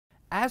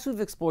As we've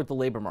explored the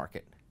labor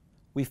market,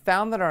 we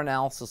found that our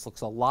analysis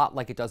looks a lot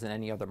like it does in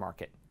any other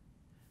market.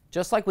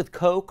 Just like with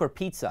Coke or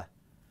pizza,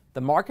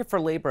 the market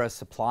for labor has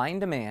supply and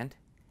demand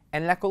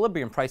and an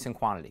equilibrium price and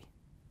quantity.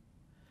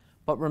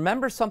 But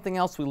remember something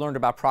else we learned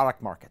about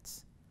product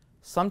markets.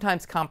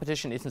 Sometimes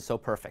competition isn't so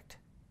perfect.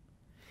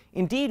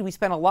 Indeed, we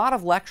spent a lot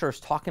of lectures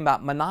talking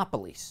about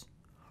monopolies,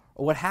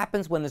 or what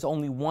happens when there's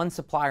only one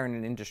supplier in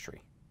an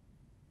industry.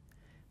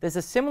 There's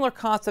a similar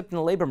concept in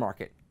the labor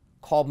market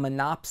called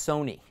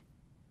monopsony.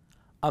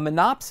 A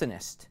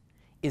monopsonist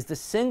is the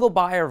single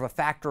buyer of a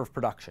factor of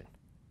production.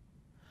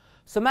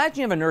 So imagine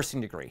you have a nursing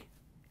degree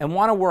and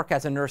want to work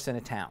as a nurse in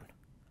a town,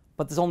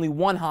 but there's only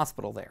one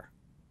hospital there.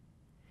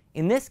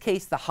 In this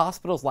case, the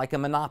hospital is like a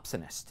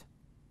monopsonist.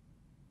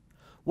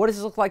 What does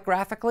this look like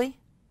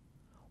graphically?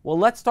 Well,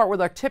 let's start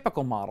with our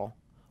typical model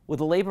where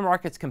the labor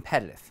market's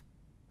competitive.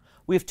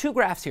 We have two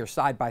graphs here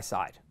side by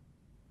side.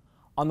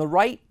 On the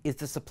right is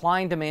the supply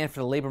and demand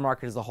for the labor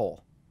market as a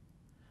whole.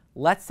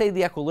 Let's say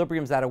the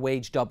equilibrium is at a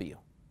wage W.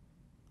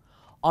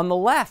 On the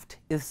left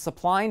is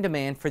supply and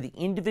demand for the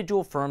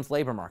individual firm's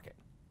labor market.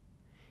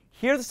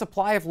 Here the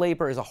supply of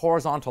labor is a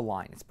horizontal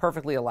line. It's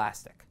perfectly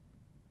elastic.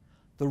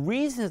 The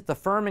reason is the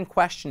firm in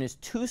question is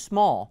too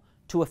small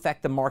to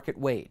affect the market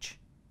wage.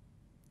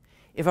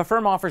 If a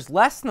firm offers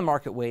less than the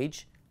market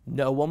wage,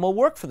 no one will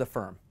work for the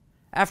firm.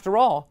 After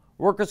all,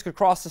 workers could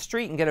cross the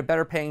street and get a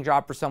better paying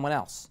job for someone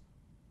else.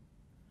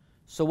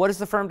 So what does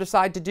the firm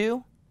decide to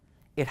do?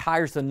 It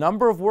hires the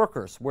number of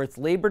workers where its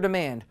labor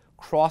demand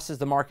crosses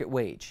the market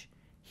wage,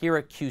 here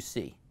at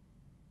QC.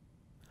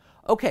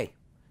 Okay,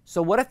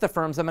 so what if the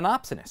firm's a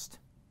monopsonist?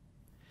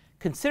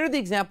 Consider the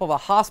example of a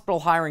hospital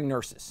hiring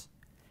nurses,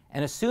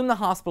 and assume the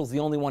hospital is the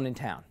only one in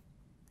town.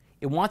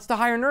 It wants to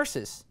hire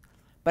nurses,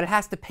 but it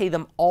has to pay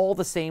them all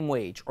the same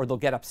wage or they'll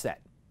get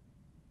upset.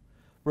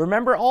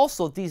 Remember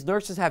also that these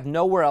nurses have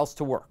nowhere else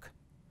to work.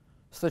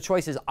 So the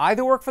choice is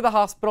either work for the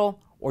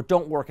hospital or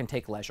don't work and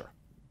take leisure.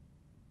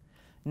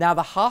 Now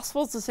the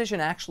hospital's decision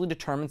actually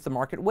determines the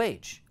market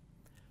wage.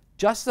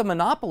 Just as a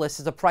monopolist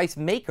is a price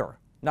maker,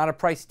 not a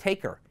price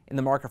taker in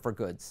the market for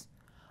goods,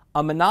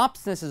 a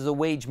monopsonist is a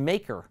wage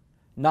maker,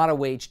 not a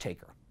wage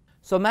taker.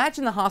 So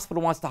imagine the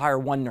hospital wants to hire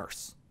one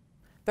nurse.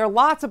 There are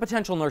lots of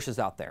potential nurses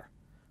out there.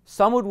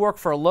 Some would work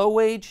for a low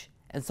wage,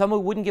 and some who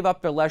wouldn't give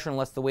up their leisure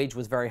unless the wage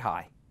was very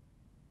high.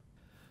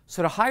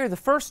 So to hire the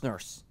first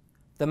nurse,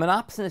 the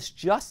monopsonist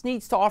just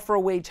needs to offer a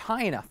wage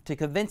high enough to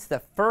convince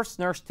the first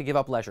nurse to give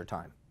up leisure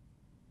time.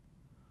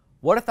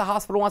 What if the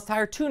hospital wants to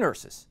hire two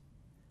nurses?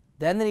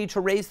 Then they need to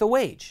raise the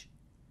wage.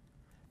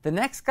 The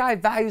next guy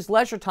values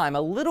leisure time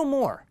a little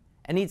more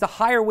and needs a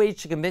higher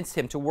wage to convince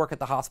him to work at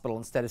the hospital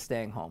instead of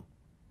staying home.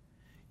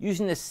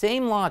 Using the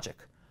same logic,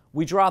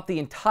 we draw out the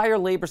entire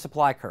labor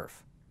supply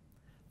curve.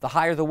 The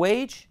higher the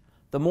wage,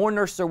 the more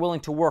nurses are willing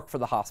to work for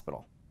the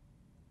hospital.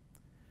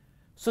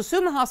 So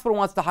assume the hospital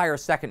wants to hire a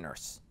second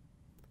nurse.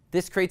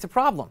 This creates a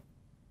problem.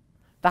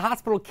 The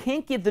hospital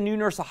can't give the new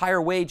nurse a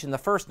higher wage than the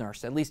first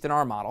nurse, at least in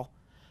our model,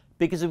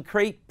 because it would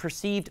create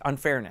perceived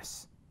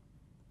unfairness.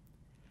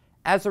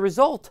 As a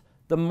result,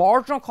 the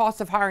marginal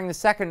cost of hiring the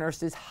second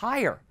nurse is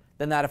higher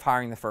than that of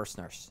hiring the first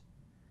nurse.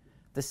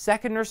 The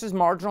second nurse's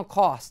marginal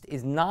cost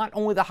is not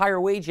only the higher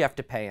wage you have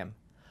to pay him,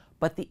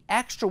 but the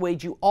extra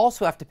wage you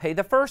also have to pay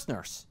the first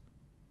nurse.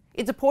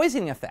 It's a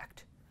poisoning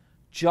effect,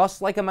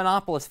 just like a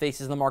monopolist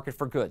faces in the market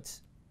for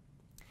goods.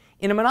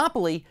 In a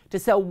monopoly, to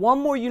sell one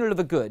more unit of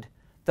a good,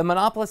 the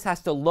monopolist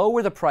has to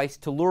lower the price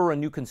to lure a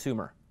new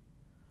consumer.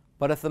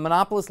 But if the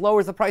monopolist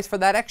lowers the price for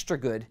that extra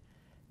good,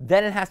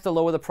 then it has to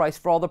lower the price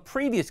for all the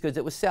previous goods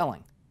it was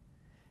selling.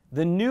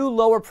 The new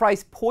lower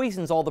price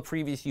poisons all the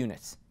previous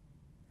units.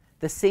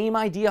 The same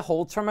idea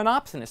holds for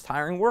monopsonists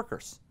hiring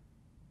workers.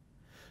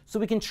 So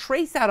we can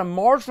trace out a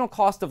marginal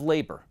cost of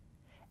labor,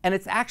 and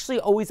it's actually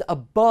always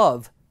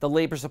above the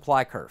labor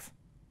supply curve.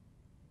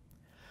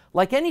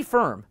 Like any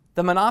firm,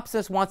 the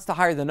monopsonist wants to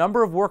hire the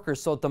number of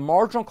workers so that the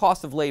marginal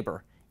cost of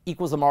labor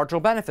equals the marginal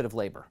benefit of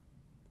labor.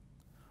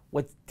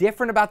 What's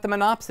different about the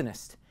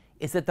monopsonist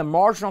is that the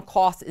marginal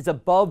cost is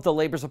above the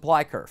labor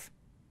supply curve.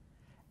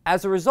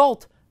 As a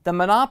result, the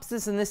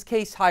monopsonist in this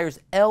case hires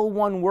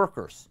L1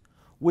 workers,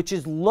 which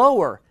is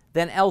lower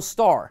than L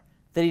star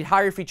that he'd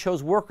hire if he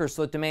chose workers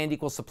so that demand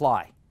equals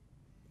supply.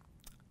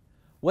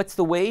 What's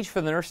the wage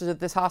for the nurses at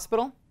this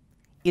hospital?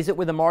 Is it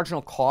where the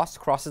marginal cost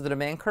crosses the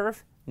demand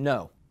curve?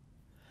 No.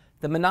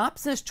 The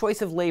monopsonist's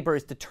choice of labor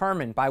is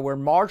determined by where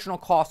marginal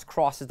cost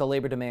crosses the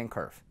labor demand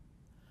curve.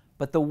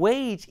 But the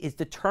wage is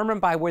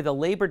determined by where the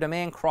labor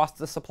demand crosses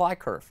the supply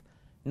curve,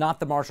 not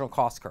the marginal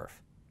cost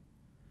curve.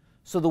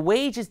 So the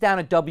wage is down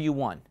at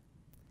W1.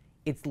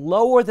 It's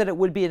lower than it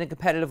would be in a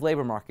competitive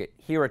labor market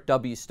here at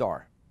W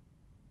star.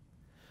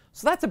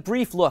 So that's a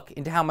brief look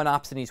into how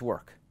monopsonies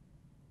work.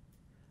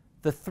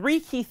 The three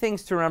key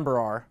things to remember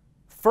are,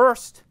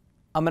 first,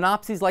 a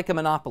monopsony is like a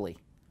monopoly,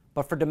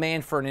 but for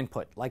demand for an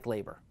input, like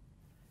labor.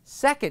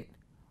 Second,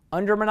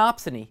 under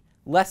monopsony,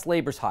 less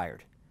labor is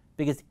hired,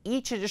 because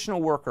each additional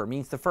worker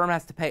means the firm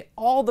has to pay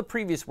all the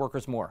previous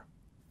workers more.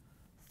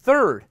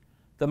 Third,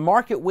 the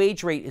market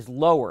wage rate is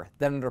lower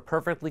than under a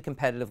perfectly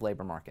competitive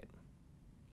labor market.